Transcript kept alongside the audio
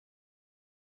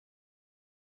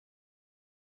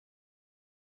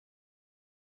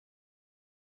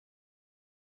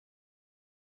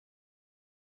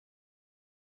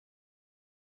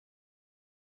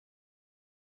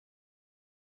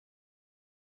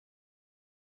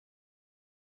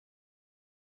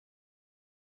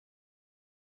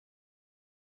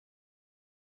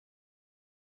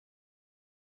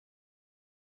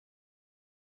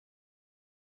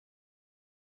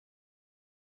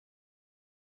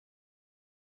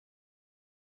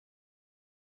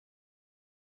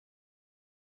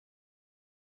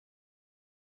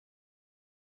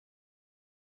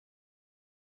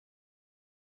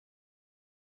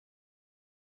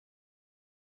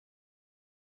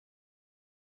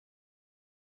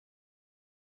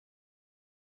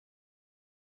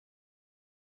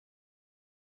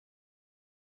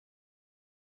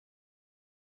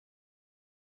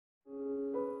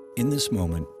In this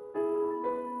moment,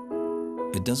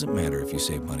 it doesn't matter if you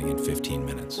save money in 15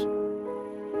 minutes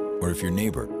or if your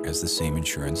neighbor has the same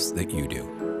insurance that you do.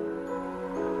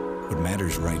 What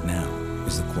matters right now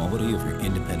is the quality of your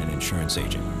independent insurance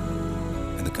agent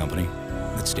and the company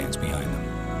that stands behind them.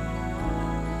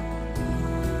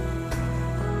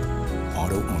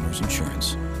 Auto Owners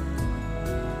Insurance.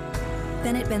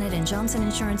 Bennett Bennett & Johnson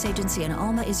Insurance Agency in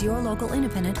Alma is your local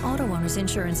independent auto owners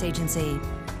insurance agency.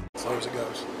 As long as it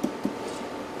goes.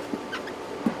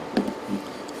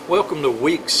 Welcome to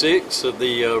week 6 of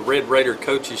the Red Raider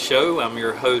Coaches Show. I'm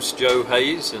your host, Joe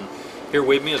Hayes, and here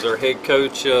with me is our head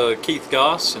coach, Keith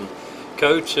Goss. And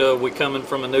Coach, we're coming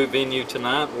from a new venue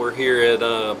tonight. We're here at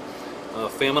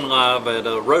filming live at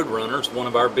Roadrunners, one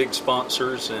of our big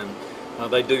sponsors, and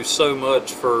they do so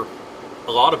much for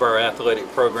a lot of our athletic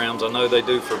programs. I know they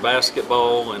do for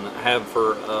basketball and have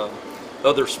for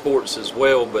other sports as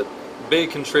well, but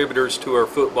big contributors to our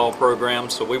football program.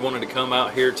 So we wanted to come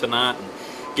out here tonight and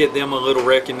get them a little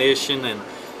recognition. And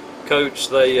Coach,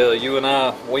 they, you and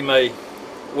I, we may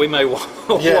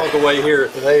walk away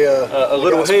here a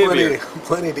little heavier.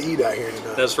 Plenty to eat out here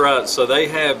tonight. That's right. So they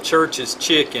have Church's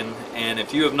Chicken, and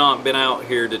if you have not been out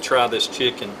here to try this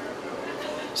chicken,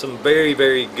 some very,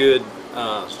 very good,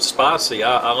 spicy.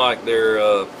 I like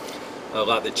their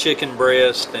like the chicken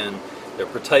breast and their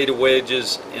potato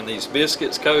wedges and these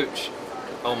biscuits, Coach.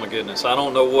 Oh my goodness! I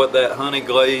don't know what that honey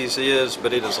glaze is,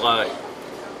 but it is like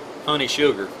honey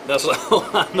sugar. That's all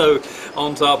I know.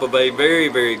 On top of a very,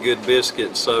 very good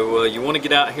biscuit. So you want to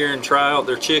get out here and try out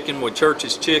their chicken with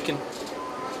Church's Chicken.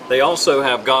 They also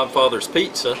have Godfather's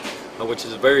Pizza, which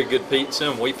is a very good pizza,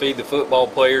 and we feed the football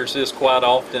players this quite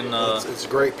often. It's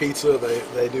great pizza.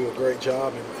 They do a great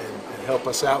job and help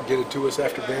us out, get it to us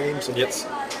after games, and it's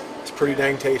pretty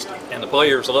dang tasty. And the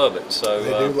players love it. So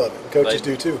they do love it. Coaches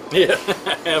do too. Yeah,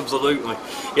 absolutely.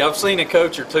 Yeah, I've seen a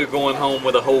coach or two going home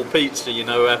with a whole pizza, you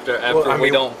know, after we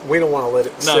don't want to let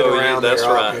it sit around that's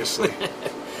there, right. Obviously.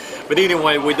 But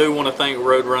anyway, we do want to thank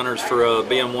Roadrunners for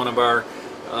being one of our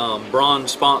bronze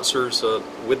sponsors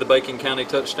with the Bacon County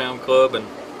Touchdown Club. And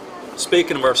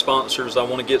speaking of our sponsors, I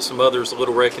want to get some others a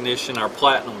little recognition. Our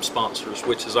platinum sponsors,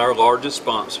 which is our largest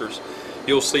sponsors.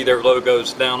 You'll see their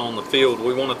logos down on the field.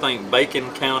 We want to thank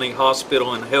Bacon County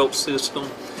Hospital and Health System,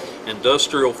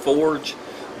 Industrial Forge,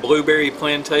 Blueberry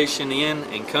Plantation Inn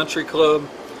and Country Club,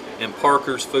 and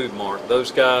Parker's Food Mart. Those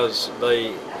guys,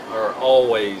 they are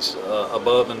always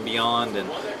above and beyond, and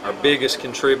our biggest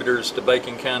contributors to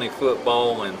Bacon County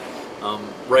football. And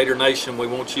Raider Nation, we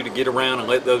want you to get around and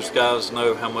let those guys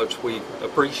know how much we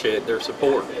appreciate their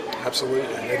support.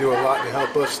 Absolutely. They do a lot to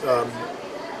help us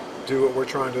do what we're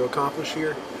trying to accomplish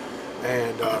here,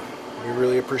 and we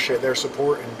really appreciate their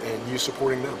support and you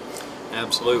supporting them.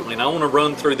 Absolutely. And I want to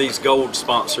run through these gold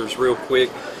sponsors real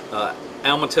quick.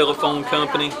 Alma Telephone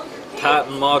Company,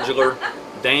 Titan Modular,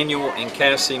 Daniel and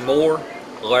Cassie Moore,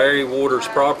 Larry Waters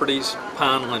Properties,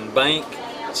 Pineland Bank,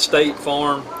 State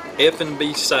Farm,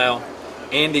 F&B South,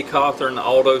 Andy Cawthorn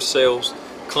Auto Sales,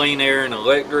 Clean Air and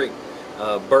Electric,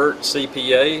 Burt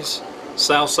CPAs,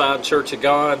 Southside Church of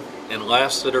God, and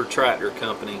Lassiter Tractor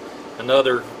Company.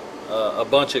 Another a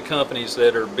bunch of companies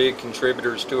that are big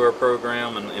contributors to our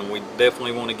program, and we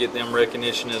definitely want to get them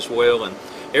recognition as well. And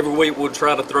every week we'll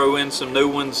try to throw in some new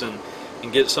ones and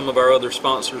get some of our other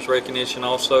sponsors recognition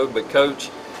also. But Coach,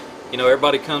 you know,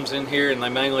 everybody comes in here and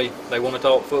they want to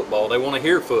talk football. They want to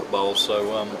hear football.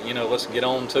 So you know, let's get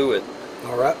on to it.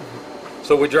 All right.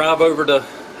 So we drive over to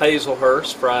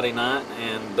Hazelhurst Friday night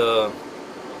and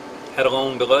had a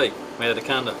long delay. We had to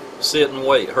kind of sit and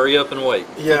wait, hurry up and wait.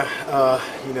 Yeah,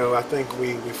 you know, I think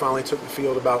we finally took the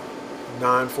field about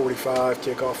 9:45.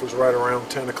 Kickoff was right around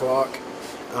 10 o'clock.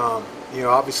 You know,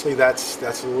 obviously that's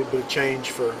a little bit of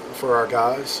change for our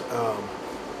guys.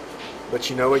 But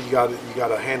you know what, you got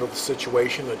to handle the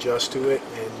situation, adjust to it,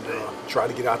 and try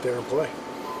to get out there and play.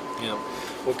 Yeah.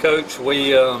 Well, Coach,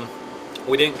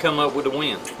 we didn't come up with a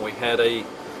win. We had a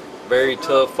very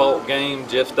tough fought game.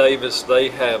 Jeff Davis, they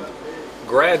have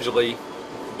gradually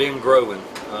been growing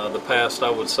the past, I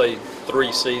would say,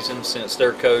 3 seasons since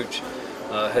their coach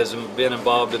has been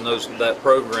involved in that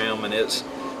program, and it's,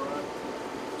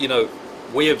 you know,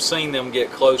 we have seen them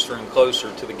get closer and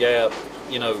closer to the gap,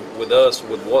 you know, with us,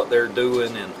 with what they're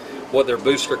doing and what their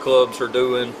booster clubs are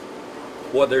doing,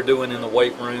 what they're doing in the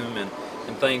weight room and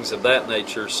things of that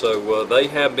nature. So they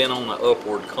have been on an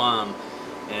upward climb.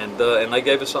 And they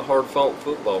gave us a hard-fought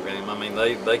football game. I mean,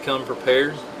 they come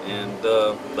prepared, and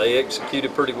they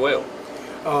executed pretty well.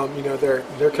 You know,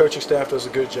 their coaching staff does a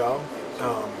good job.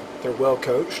 They're well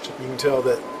coached. You can tell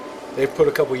that they've put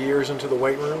a couple years into the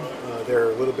weight room.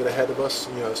 They're a little bit ahead of us,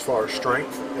 as far as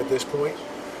strength at this point,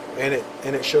 and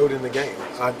it showed in the game.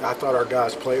 I thought our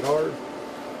guys played hard.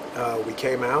 We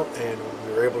came out and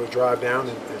we were able to drive down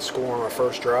and score on our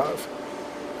first drive.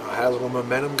 Had a little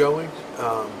momentum going.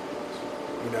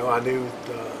 I knew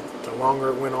the longer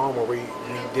it went on where we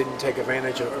didn't take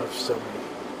advantage of some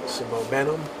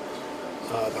momentum,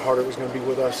 the harder it was going to be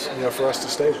with us, for us to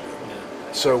stay with it. Yeah.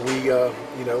 So we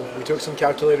took some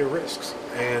calculated risks,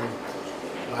 and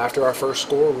after our first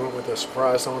score, we went with a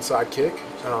surprise onside kick.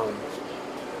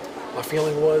 My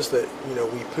feeling was that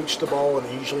we pooched the ball and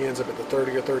it usually ends up at the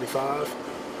 30 or 35.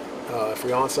 If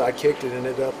we onside kicked, it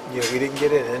ended up we didn't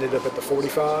get it. It ended up at the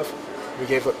 45. We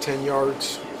gave up 10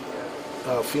 yards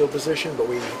field position, but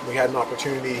we had an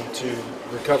opportunity to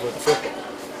recover the football.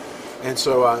 And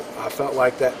so I felt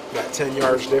like that 10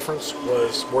 yards difference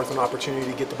was worth an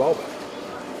opportunity to get the ball back.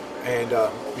 And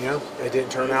it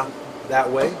didn't turn out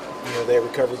that way. They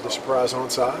recovered the surprise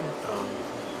onside.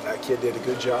 That kid did a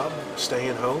good job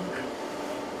staying home.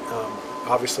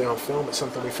 Obviously on film, it's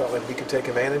something we felt like we could take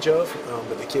advantage of,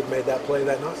 but the kid made that play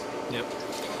that night. Yep.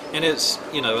 And it's,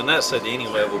 and that's at any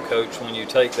level, Coach, when you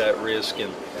take that risk.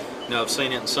 And, I've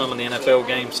seen it in some of the NFL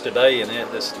games today, and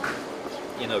it's,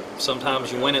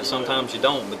 sometimes you win it, sometimes you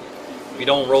don't. But if you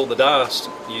don't roll the dice,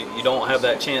 you don't have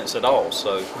that chance at all.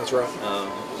 So that's right.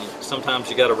 Sometimes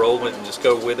you got to roll it and just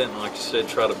go with it, and like you said,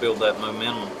 try to build that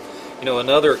momentum.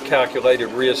 Another calculated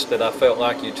risk that I felt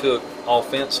like you took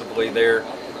offensively there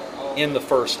in the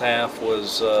first half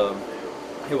was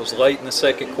it was late in the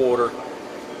second quarter.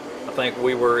 I think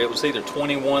it was either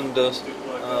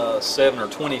 21-7 or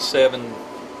 27,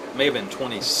 maybe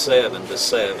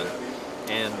 27-7,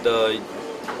 and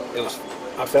it was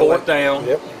fourth down.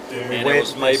 Yep. And it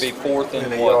was maybe fourth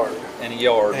and a yard. And a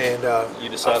yard. And you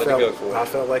decided to go for it. I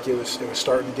felt like it was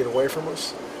starting to get away from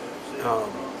us,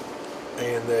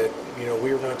 and that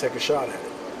we were going to take a shot at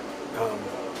it.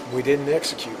 We didn't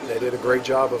execute. They did a great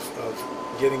job of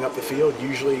getting up the field.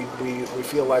 Usually we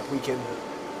feel like we can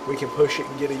push it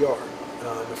and get a yard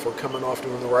if we're coming off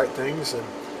doing the right things, and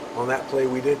on that play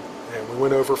we did. And we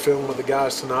went over film with the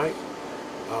guys tonight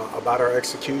about our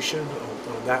execution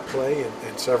on that play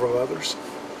and several others.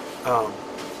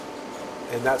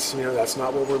 And that's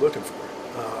not what we're looking for.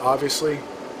 Obviously,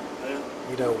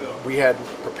 we had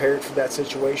prepared for that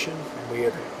situation. We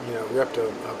had repped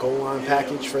a goal line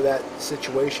package for that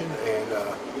situation, and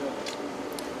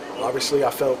obviously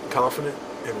I felt confident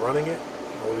in running it,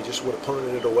 or we just would have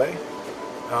punted it away.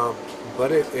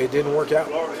 But it didn't work out.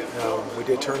 We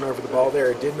did turn over the ball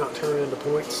there. It did not turn into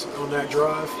points on that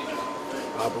drive.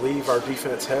 I believe our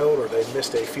defense held, or they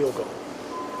missed a field goal.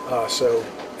 So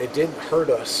it didn't hurt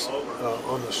us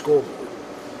on the scoreboard.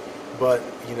 But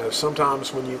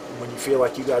sometimes when you feel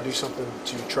like you got to do something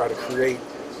to try to create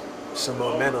some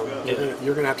momentum,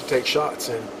 you're going to have to take shots,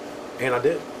 and I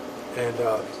did. And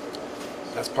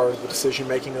that's part of the decision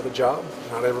making of the job.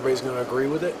 Not everybody's going to agree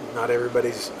with it. Not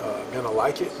everybody's going to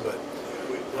like it. But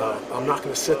I'm not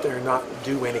going to sit there and not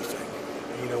do anything.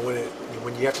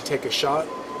 When you have to take a shot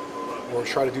or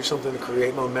try to do something to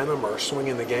create momentum or swing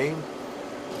in the game,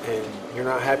 and you're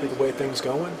not happy the way things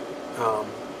going,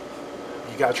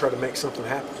 you got to try to make something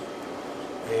happen.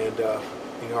 And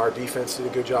our defense did a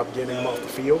good job getting them off the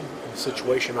field in the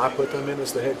situation I put them in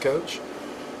as the head coach,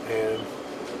 and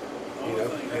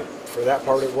and for that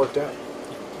part it worked out.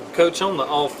 Coach, on the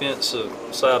offensive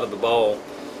side of the ball,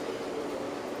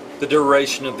 the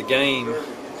duration of the game,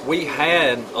 we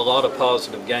had a lot of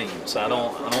positive gains. I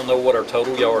don't know what our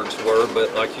total yards were,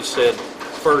 but like you said,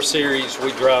 first series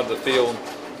we drive the field,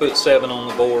 put 7 on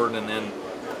the board, and then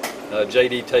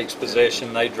JD takes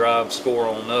possession, they drive, score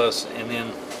on us, and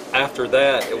then after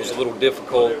that it was a little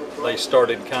difficult. They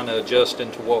started kind of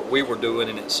adjusting to what we were doing,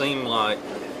 and it seemed like,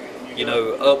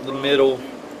 up the middle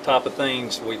type of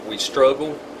things, we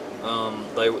struggled.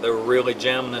 They were really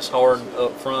jamming us hard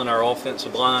up front, our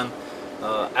offensive line.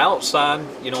 Outside,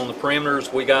 on the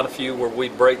perimeters, we got a few where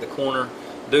we'd break the corner,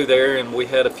 do there, and we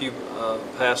had a few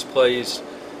pass plays.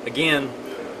 Again,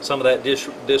 some of that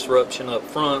disruption up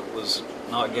front was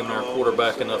not giving our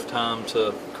quarterback enough time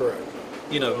to,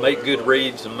 make good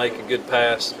reads and make a good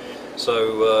pass.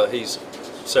 So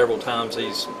several times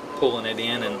he's pulling it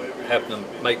in and having to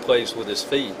make plays with his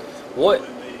feet. What,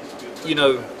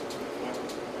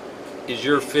 is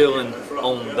your feeling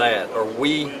on that?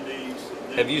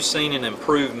 Have you seen an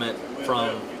improvement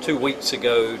from 2 weeks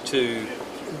ago to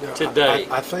today?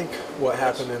 I think what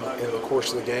happened in the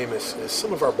course of the game is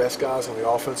some of our best guys on the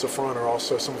offensive front are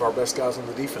also some of our best guys on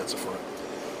the defensive front.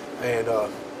 And,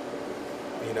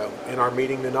 in our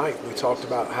meeting tonight, we talked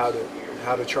about how to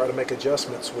how to try to make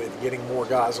adjustments with getting more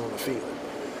guys on the field.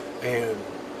 And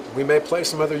we may play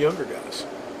some other younger guys.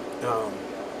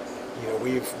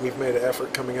 We've made an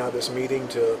effort coming out of this meeting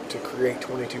to create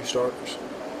 22 starters,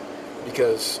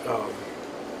 because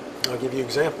I'll give you an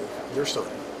example. Your son,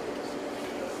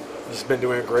 he's been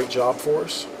doing a great job for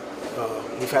us.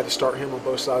 We've had to start him on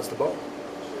both sides of the ball.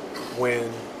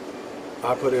 When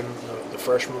I put in the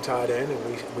freshman tight end and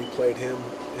we played him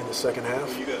in the second half,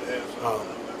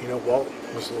 Walt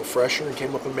was a little fresher and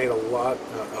came up and made a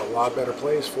lot better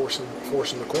plays, forcing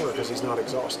the corner because he's not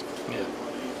exhausted. Yeah.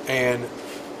 And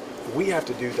we have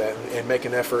to do that and make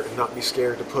an effort and not be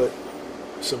scared to put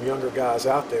some younger guys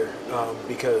out there,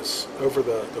 because over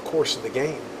the course of the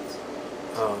game,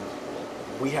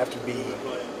 we have to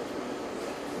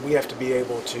be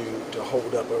able to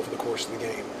hold up over the course of the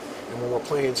game. And when we're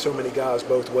playing so many guys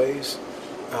both ways,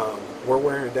 we're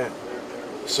wearing down.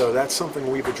 So that's something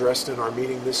we've addressed in our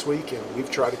meeting this week, and we've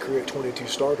tried to create 22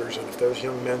 starters. And if those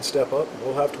young men step up,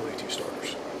 we'll have 22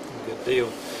 starters. Good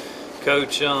deal.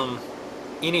 Coach,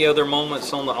 any other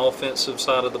moments on the offensive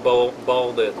side of the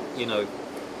ball that,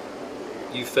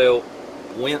 you felt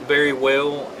went very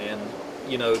well, and,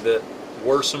 that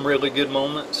were some really good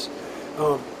moments?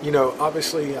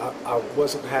 Obviously I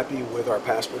wasn't happy with our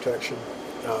pass protection.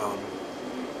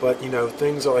 But,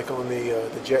 things like on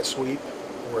the jet sweep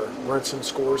where Brinson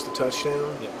scores the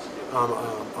touchdown, Yes.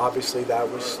 Obviously that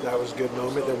was a good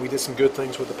moment. That we did some good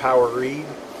things with the power read.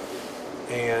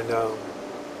 And,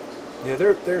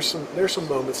 there's some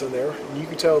moments in there. You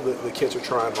can tell that the kids are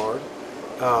trying hard.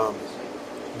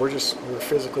 We're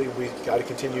physically, we got to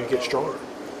continue to get stronger.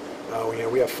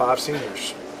 We have 5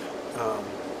 seniors.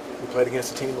 We played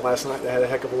against a team last night that had a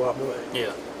heck of a lot more.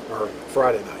 Yeah. Or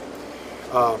Friday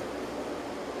night.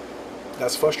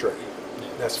 That's frustrating.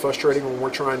 That's frustrating when we're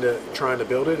trying to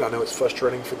build it. I know it's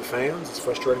frustrating for the fans. It's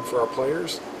frustrating for our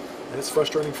players, and it's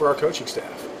frustrating for our coaching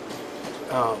staff.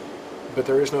 But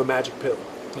there is no magic pill.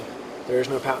 There is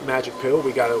no magic pill.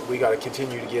 We got to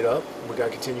continue to get up. We got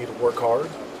to continue to work hard.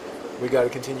 We got to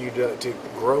continue to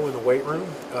grow in the weight room.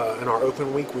 In our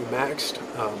open week, we maxed.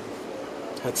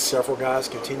 Had several guys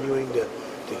continuing to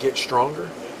get stronger.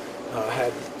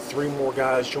 Had 3 more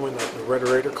guys join the Red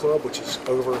Raider Club, which is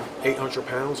over 800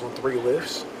 pounds on 3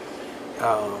 lifts.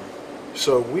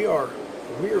 So we are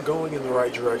going in the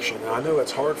right direction. And I know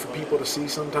it's hard for people to see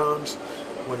sometimes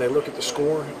when they look at the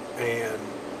score, and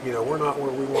we're not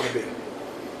where we want to be.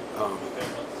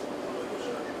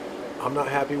 I'm not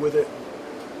happy with it.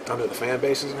 I know the fan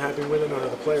base isn't happy with it. I know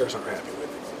the players aren't happy with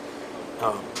it.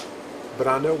 But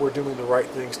I know we're doing the right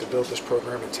things to build this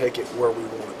program and take it where we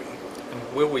want to be.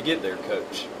 And will we get there,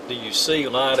 Coach? Do you see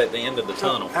light at the end of the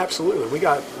tunnel? Absolutely. We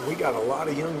got a lot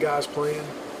of young guys playing.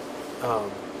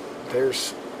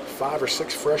 There's 5 or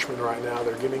 6 freshmen right now.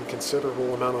 They're getting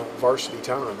considerable amount of varsity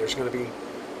time. There's going to be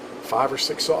 5 or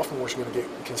 6 sophomores going to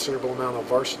get considerable amount of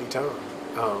varsity time,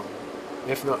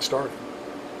 if not starting.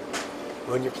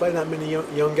 When you play that many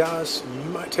young guys, you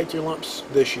might take your lumps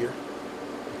this year.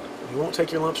 You won't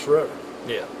take your lumps forever.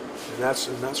 Yeah. And that's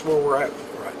where we're at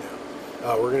right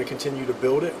now. We're going to continue to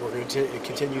build it. We're going to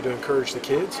continue to encourage the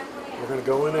kids. We're going to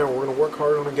go in there and we're going to work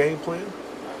hard on a game plan,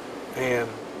 and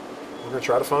we're going to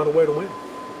try to find a way to win.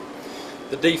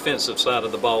 The defensive side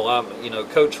of the ball,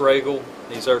 Coach Regal,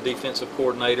 he's our defensive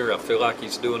coordinator. I feel like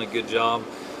he's doing a good job.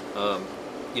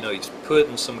 He's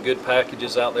putting some good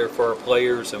packages out there for our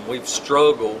players, and we've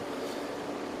struggled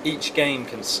each game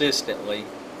consistently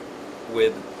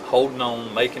with holding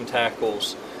on, making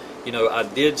tackles. I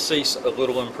did see a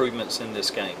little improvements in this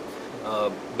game,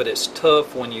 but it's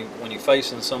tough when you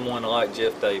facing someone like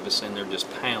Jeff Davis and they're just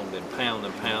pounding,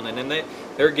 and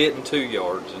they're getting 2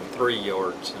 yards and 3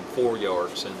 yards and 4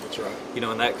 yards, and That's right.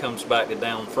 and that comes back to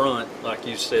down front. Like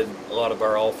you said, a lot of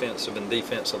our offensive and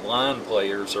defensive line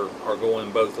players are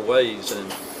going both ways,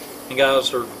 and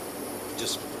guys are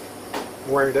just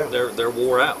Wearing down. they're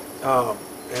wore out.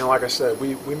 And like I said,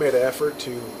 we made an effort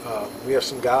to. We have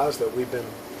some guys that we've been,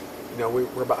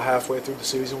 we're about halfway through the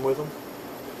season with them,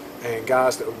 and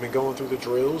guys that have been going through the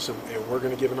drills, and we're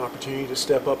going to give an opportunity to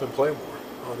step up and play more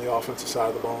on the offensive side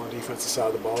of the ball and defensive side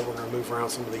of the ball. We're going to move around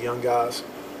some of the young guys,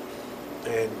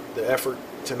 and the effort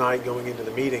tonight going into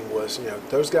the meeting was,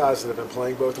 those guys that have been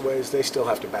playing both ways, they still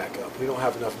have to back up. We don't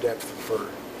have enough depth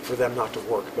for them not to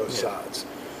work both sides.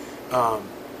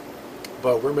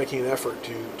 But we're making an effort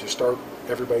to start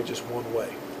everybody just one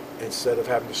way instead of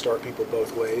having to start people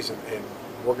both ways, and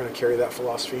we're going to carry that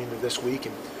philosophy into this week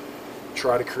and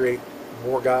try to create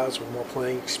more guys with more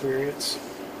playing experience.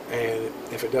 And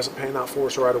if it doesn't pan out for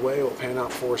us right away, it'll pan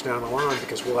out for us down the line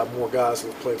because we'll have more guys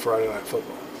that have played Friday Night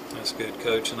Football. That's good,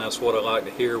 Coach, and that's what I like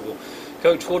to hear. Well,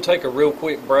 Coach, we'll take a real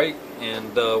quick break,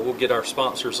 and we'll get our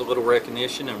sponsors a little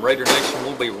recognition. And Raider Nation,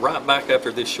 we'll be right back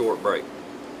after this short break.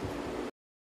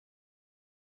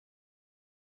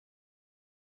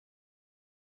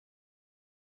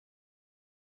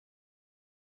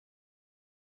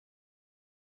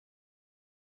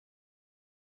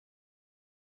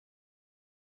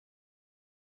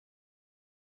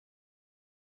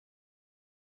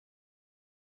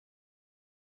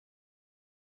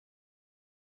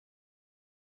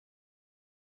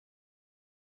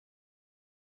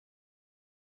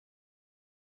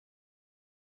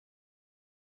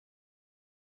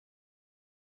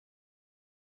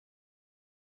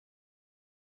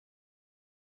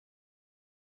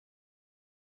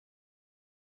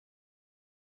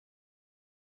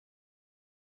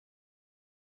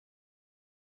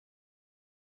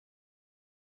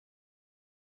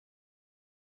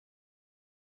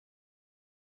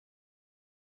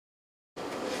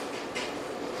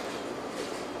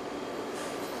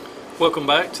 Welcome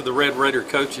back to the Red Raider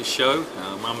Coaches Show.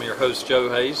 I'm your host, Joe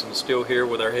Hayes, and still here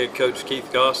with our head coach,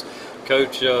 Keith Goss.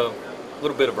 Coach, a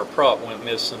little bit of our prop went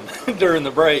missing during the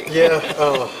break. Yeah,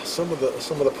 some of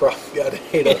the prop got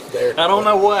hit up there. I don't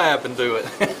know what happened to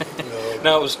it.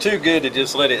 No, it was too good to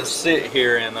just let it sit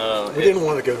here, and we didn't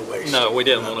want to go to waste. No, we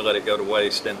didn't want to let it go to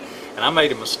waste, and I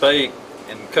made a mistake,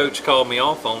 and Coach called me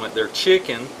off on it. Their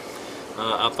chicken,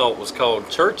 I thought was called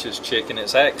Church's chicken.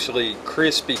 It's actually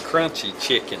crispy, crunchy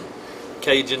chicken.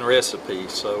 Cajun recipe,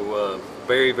 so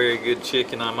very, very good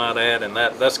chicken, I might add, and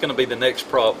that's going to be the next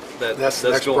prop. That's the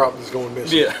next prop that's going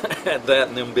missing. Yeah, that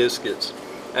and them biscuits,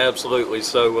 absolutely.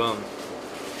 So,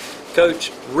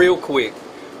 Coach, real quick,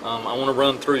 I want to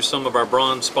run through some of our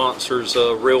bronze sponsors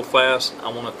real fast. I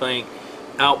want to thank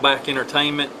Outback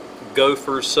Entertainment,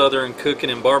 Gopher Southern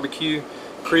Cooking and Barbecue,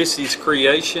 Chrissy's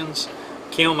Creations,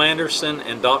 Kim Anderson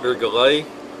and Dr. Galay,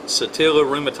 Satilla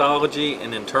Rheumatology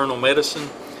and Internal Medicine,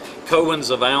 Cohen's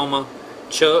of Alma,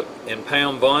 Chuck and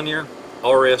Pam Vonier,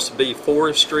 RSB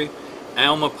Forestry,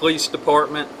 Alma Police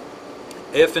Department,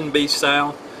 F&B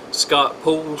South, Scott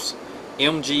Pools,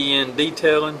 MGN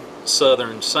Detailing,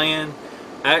 Southern Sand,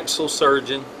 Axle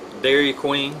Surgeon, Dairy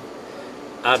Queen,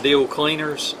 Ideal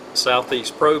Cleaners,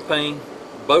 Southeast Propane,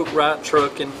 Boatwright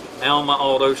Trucking, Alma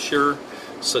Auto Sure,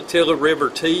 Satilla River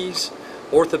Teas,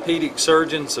 Orthopedic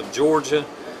Surgeons of Georgia,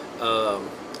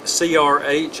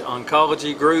 CRH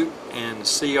Oncology Group, and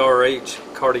CRH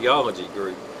Cardiology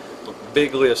Group.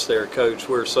 Big list there, Coach.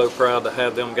 We're so proud to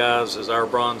have them guys as our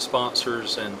bronze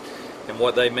sponsors and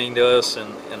what they mean to us.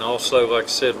 And also, like I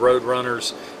said,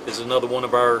 Roadrunners is another one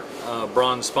of our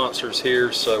bronze sponsors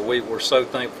here. So we're so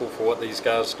thankful for what these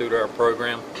guys do to our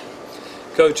program.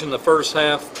 Coach, in the first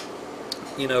half,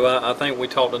 you know, I think we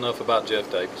talked enough about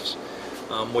Jeff Davis.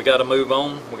 We got to move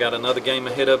on. We got another game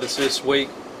ahead of us this week.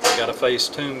 We got to face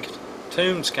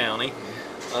Toombs County.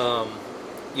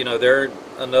 You know, they're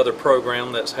another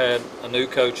program that's had a new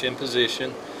coach in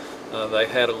position. They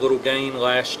had a little gain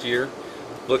last year.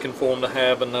 Looking for them to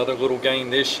have another little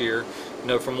gain this year. You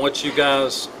know, from what you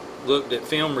guys looked at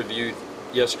film review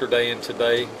yesterday and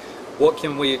today, what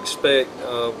can we expect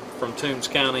from Toombs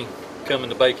County coming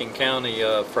to Bacon County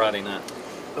Friday night?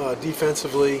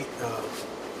 Defensively,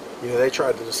 you know, they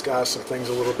tried to disguise some things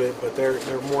a little bit, but they're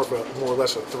more or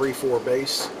less a 3-4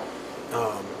 base.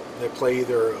 They play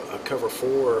either a cover 4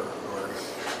 or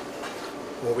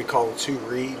what we call 2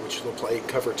 read, which they'll play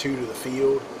cover 2 to the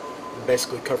field and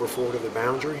basically cover 4 to the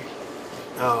boundary.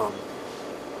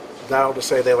 That'll just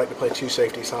say they like to play 2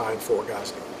 safeties high and 4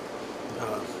 guys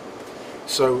down.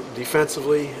 So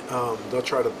defensively, they'll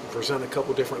try to present a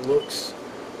couple different looks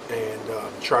and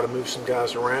try to move some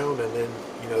guys around, and then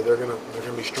you know they're gonna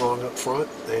be strong up front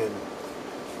and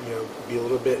you know be a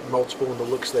little bit multiple in the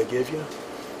looks they give you.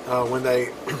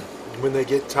 When they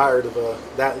get tired of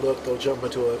that look, they'll jump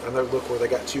into another look where they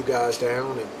got 2 guys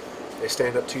down and they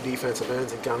stand up 2 defensive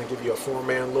ends and kind of give you a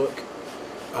 4-man look,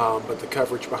 but the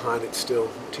coverage behind it's still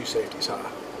 2 safeties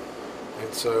high,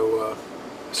 and so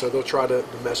they'll try to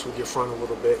mess with your front a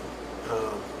little bit,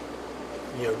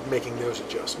 you know, making those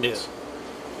adjustments. Yeah.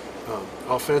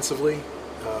 Offensively,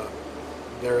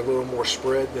 they're a little more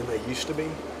spread than they used to be.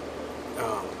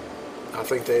 I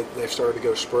think they've started to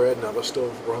go spread. Now they'll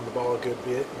still run the ball a good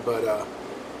bit, but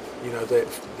you know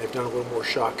they've done a little more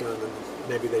shotgun than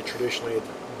maybe they traditionally had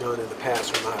done in the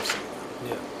past when I've seen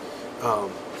them. Yeah.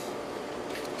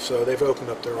 So they've opened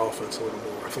up their offense a little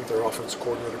more. I think their offensive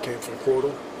coordinator came from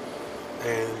Portal,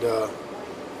 and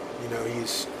you know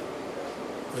he's,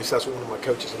 at least that's what one of my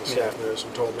coaches on the staff knows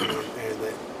and told me, and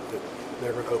that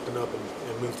they're going to open up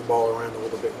and move the ball around a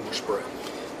little bit more spread.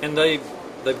 And they,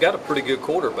 they've got a pretty good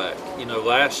quarterback. You know,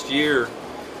 last year,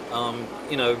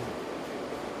 you know,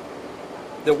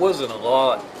 there wasn't a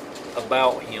lot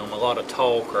about him, a lot of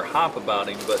talk or hype about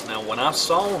him, but now when I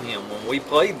saw him when we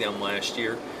played them last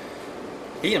year,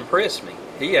 he impressed me.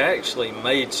 He actually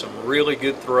made some really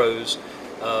good throws.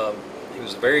 He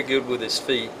was very good with his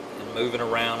feet and moving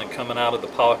around and coming out of the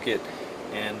pocket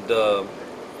and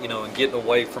you know, and getting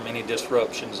away from any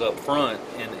disruptions up front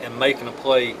and making a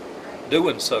play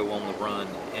doing so on the run.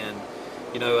 And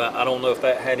you know, I don't know if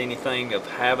that had anything of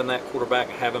having that quarterback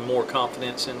and having more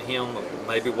confidence in him,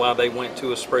 maybe why they went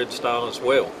to a spread style as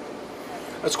well.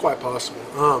 That's quite possible.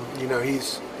 You know,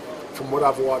 he's, from what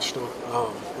I've watched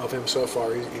of him so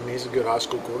far, he's a good high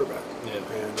school quarterback. Yeah.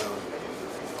 And,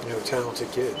 you know, talented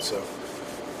kid. So,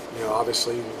 you know,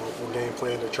 obviously we'll game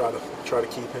plan to try to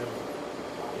keep him,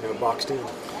 you know, boxed in.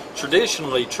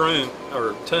 Traditionally,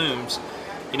 Toombs,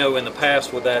 you know, in the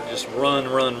past with that just run,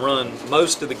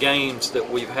 most of the games that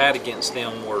we've had against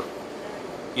them were,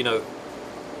 you know,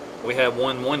 we had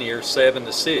one year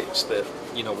 7-6 that,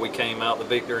 you know, we came out the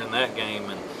victor in that game,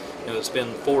 and you know, it's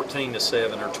been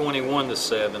 14-7 or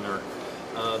 21-7,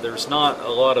 or there's not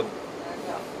a lot of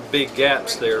big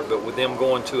gaps there, but with them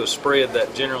going to a spread,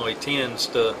 that generally tends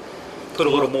to put a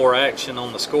little more action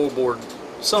on the scoreboard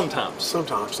sometimes.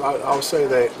 Sometimes. I would say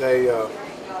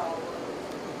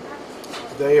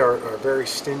they are very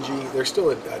stingy. They're still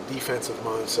a defensive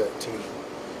mindset team.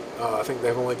 I think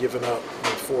they've only given up,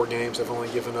 in 4 games, they've only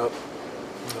given up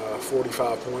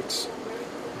 45 points.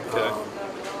 Okay.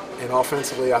 And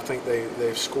offensively, I think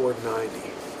they've scored 90.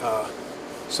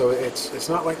 So it's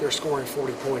not like they're scoring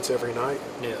 40 points every night.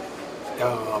 Yeah.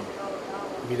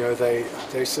 You know, they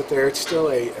sit there. It's still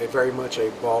a very much a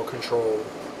ball control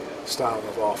style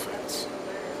of offense.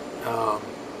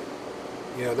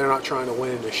 You know, they're not trying to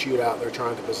win in a shootout. They're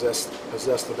trying to possess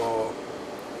the ball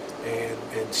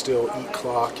and still eat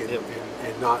clock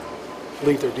and not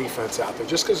leave their defense out there.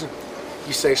 Just because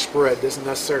you say spread doesn't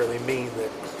necessarily mean that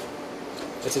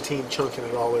it's a team chunking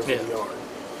it all over the yard.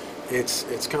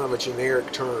 It's kind of a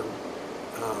generic term,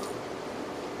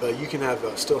 but you can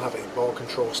still have a ball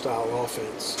control style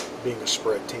offense being a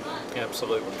spread team.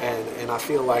 Absolutely. And I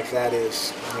feel like that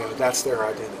is, you know, that's their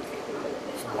identity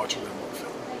from watching them on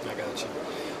film. I got you.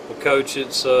 Well, Coach,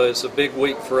 it's a big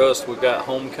week for us. We've got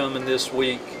homecoming this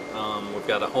week. We've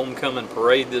got a homecoming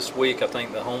parade this week. I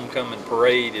think the homecoming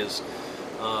parade is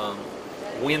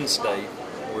Wednesday.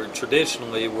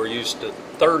 Traditionally we're used to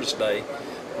Thursday.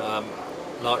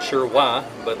 Not sure why,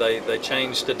 but they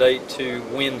changed the date to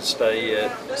Wednesday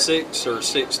at 6 or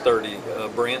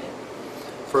 6:30. Brent,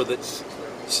 for the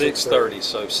 6:30.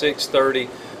 So 6:30,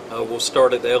 we'll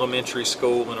start at the elementary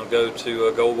school and it'll go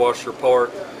to Goldwasser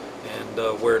Park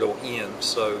and where it'll end.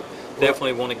 So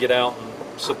definitely want to get out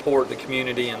and support the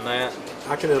community in that.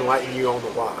 I can enlighten you on the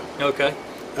why. Okay.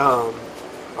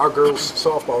 Our girls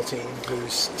softball team,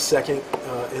 who's second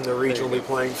in the region, will be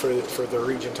playing for the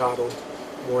region title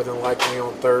more than likely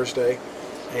on Thursday.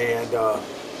 And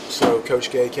so Coach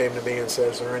Gay came to me and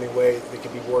said, is there any way that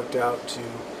could be worked out to,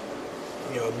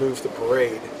 you know, move the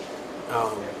parade?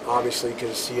 Obviously,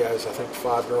 because he has, I think,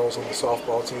 5 girls on the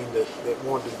softball team that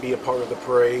wanted to be a part of the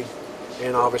parade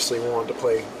and obviously wanted to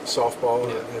play softball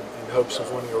in hopes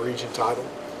of winning a region title.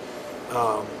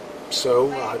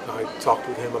 So I talked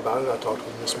with him about it. I talked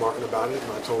with Miss Martin about it,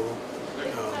 and I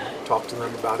talked to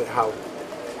them about it,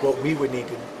 what we would need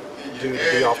to do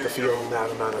to be off the field in that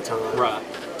amount of time. Right.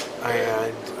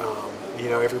 And you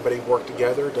know, everybody worked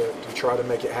together to try to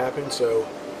make it happen. So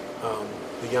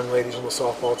the young ladies on the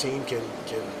softball team can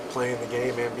play in the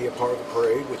game and be a part of the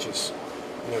parade, which is,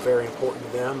 you know, very important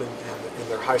to them and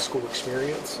their high school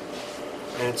experience.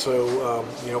 And so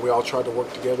you know, we all tried to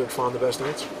work together to find the best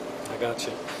answer. I got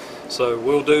you. So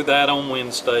we'll do that on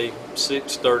Wednesday,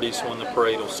 6:30 is when the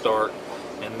parade will start,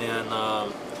 and then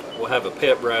we'll have a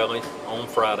pep rally on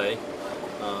Friday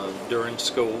during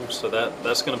school. So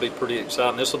that's going to be pretty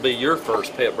exciting. This will be your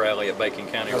first pep rally at Bacon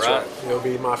County, That's right? It'll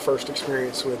be my first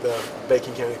experience with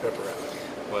Bacon County Pep Rally.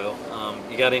 Well,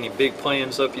 you got any big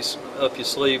plans up your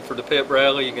sleeve for the pep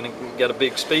rally? You got a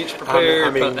big speech prepared?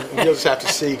 I mean, you'll just have to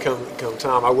see come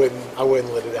time. I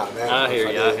wouldn't let it out now. I hear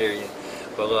you.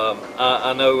 Well,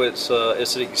 I know it's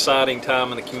an exciting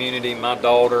time in the community. My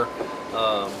daughter,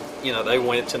 you know, they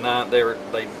went tonight.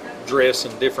 They dress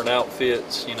in different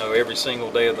outfits, you know, every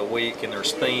single day of the week, and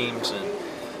there's themes. And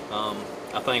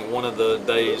I think one of the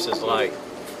days is like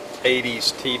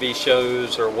 80s TV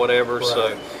shows or whatever. Right.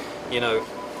 So, you know,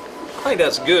 I think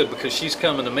that's good because she's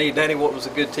coming to me, Daddy, what was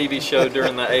a good TV show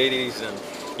during the 80s, and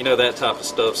you know, that type of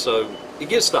stuff. So it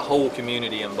gets the whole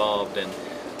community involved, and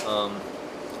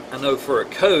I know for a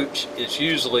coach, it's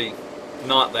usually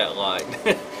not that light,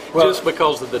 Well, just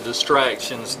because of the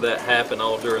distractions that happen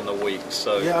all during the week.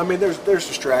 So yeah, I mean, there's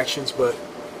distractions, but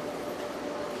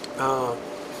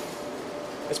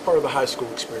it's part of the high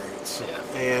school experience.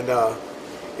 Yeah. And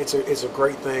it's a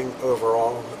great thing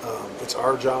overall. It's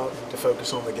our job to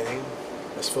focus on the game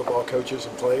as football coaches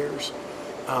and players.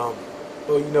 Well,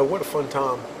 you know, what a fun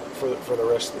time for the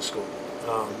rest of the school.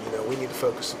 You know, we need to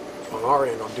focus on our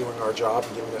end on doing our job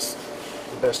and giving us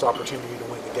the best opportunity to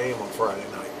win the game on Friday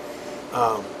night.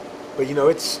 But you know,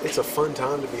 it's a fun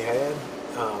time to be had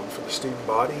for the student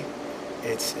body.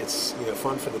 It's you know,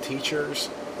 fun for the teachers.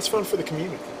 It's fun for the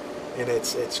community, and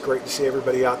it's great to see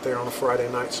everybody out there on a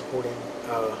Friday night supporting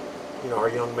you know, our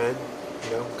young men,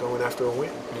 you know, going after a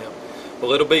win. yeah.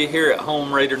 Well, it'll be here at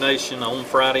home, Raider Nation, on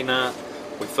Friday night.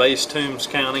 We face Toombs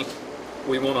County.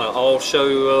 We want to all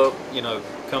show up, you know,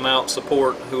 come out,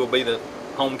 support who will be the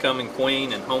homecoming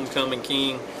queen and homecoming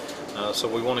king. So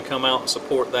we want to come out and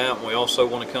support that. And we also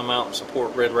want to come out and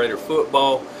support Red Raider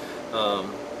football.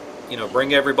 You know,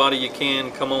 bring everybody you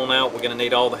can. Come on out. We're going to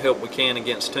need all the help we can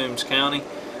against Toombs County.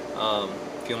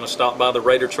 If you want to stop by the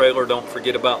Raider trailer, don't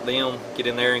forget about them. Get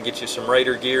in there and get you some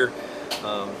Raider gear.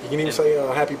 You can even say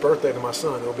happy birthday to my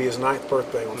son. It'll be his 9th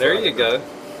birthday on There Friday you go. night.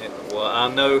 Well,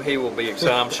 I know he will be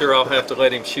excited. I'm sure I'll have to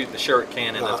let him shoot the shirt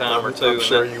cannon a time or two. I'm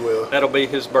sure you will. That'll be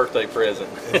his birthday present.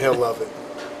 And he'll love it.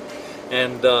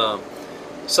 And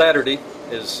Saturday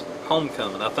is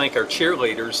homecoming. I think our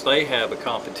cheerleaders, they have a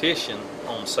competition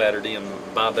on Saturday in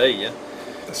Vidalia.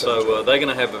 So they're going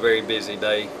to have a very busy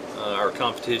day, our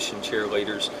competition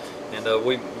cheerleaders. And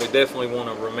we definitely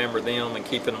want to remember them and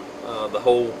keeping the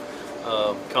whole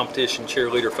competition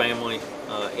cheerleader family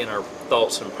in our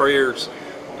thoughts and prayers.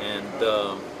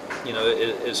 And you know,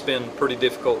 it's been pretty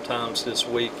difficult times this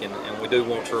week, and we do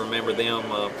want to remember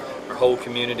them, our whole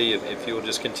community. If you'll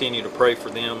just continue to pray for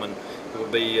them, and it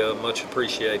would be much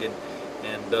appreciated.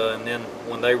 And then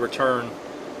when they return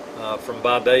from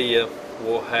Vidalia,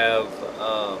 we'll have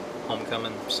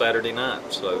homecoming Saturday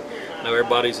night. So I know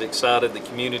everybody's excited, the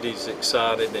community's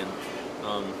excited, and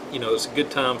you know, it's a good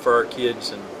time for our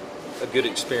kids and a good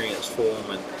experience for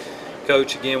them. And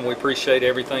Coach, again, we appreciate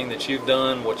everything that you've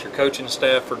done, what your coaching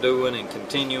staff are doing and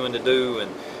continuing to do.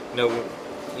 And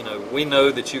you know, we know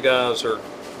that you guys are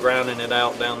grinding it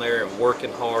out down there and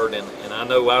working hard. And I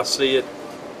know I see it.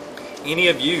 Any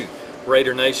of you,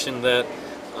 Raider Nation, that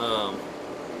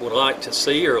would like to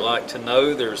see or like to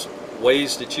know, there's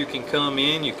ways that you can come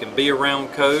in. You can be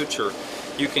around Coach, or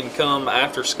you can come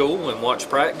after school and watch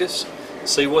practice,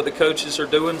 see what the coaches are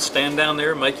doing, stand down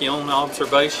there, make your own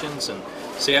observations, and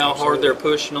see how hard they're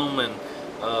pushing them. And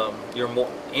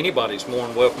anybody's more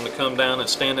than welcome to come down and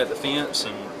stand at the fence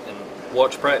and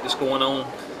watch practice going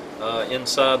on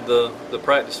inside the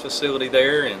practice facility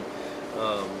there. And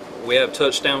we have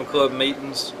touchdown club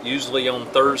meetings usually on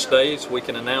Thursdays. We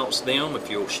can announce them. If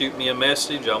you'll shoot me a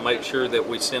message, I'll make sure that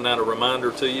we send out a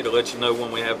reminder to you to let you know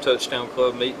when we have touchdown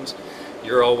club meetings.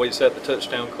 You're always at the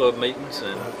touchdown club meetings,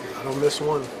 and I don't miss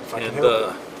one if I can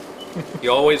help it.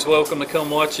 You're always welcome to come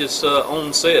watch us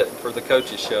on set for the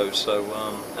coaches show.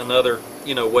 So another,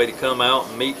 you know, way to come out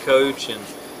and meet Coach and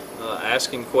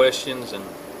ask him questions. And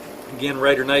again,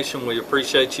 Raider Nation, we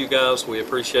appreciate you guys. We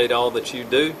appreciate all that you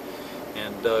do.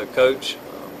 And Coach,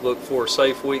 look for a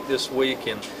safe week this week.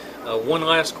 And one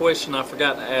last question I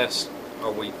forgot to ask: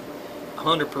 are we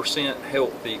 100%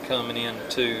 healthy coming in?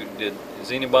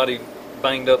 Is anybody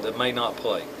banged up that may not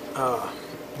play?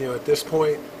 You know, at this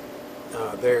point,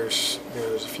 there's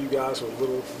a few guys with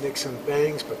little nicks and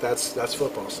bangs, but that's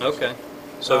football season. Okay.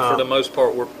 So for the most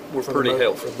part, we're pretty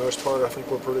healthy. For the most part, I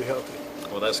think we're pretty healthy.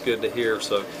 Well, that's good to hear.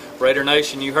 So, Raider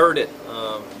Nation, you heard it.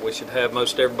 We should have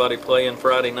most everybody playing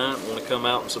Friday night. Want to come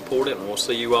out and support it, and we'll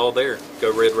see you all there.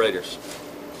 Go Red Raiders.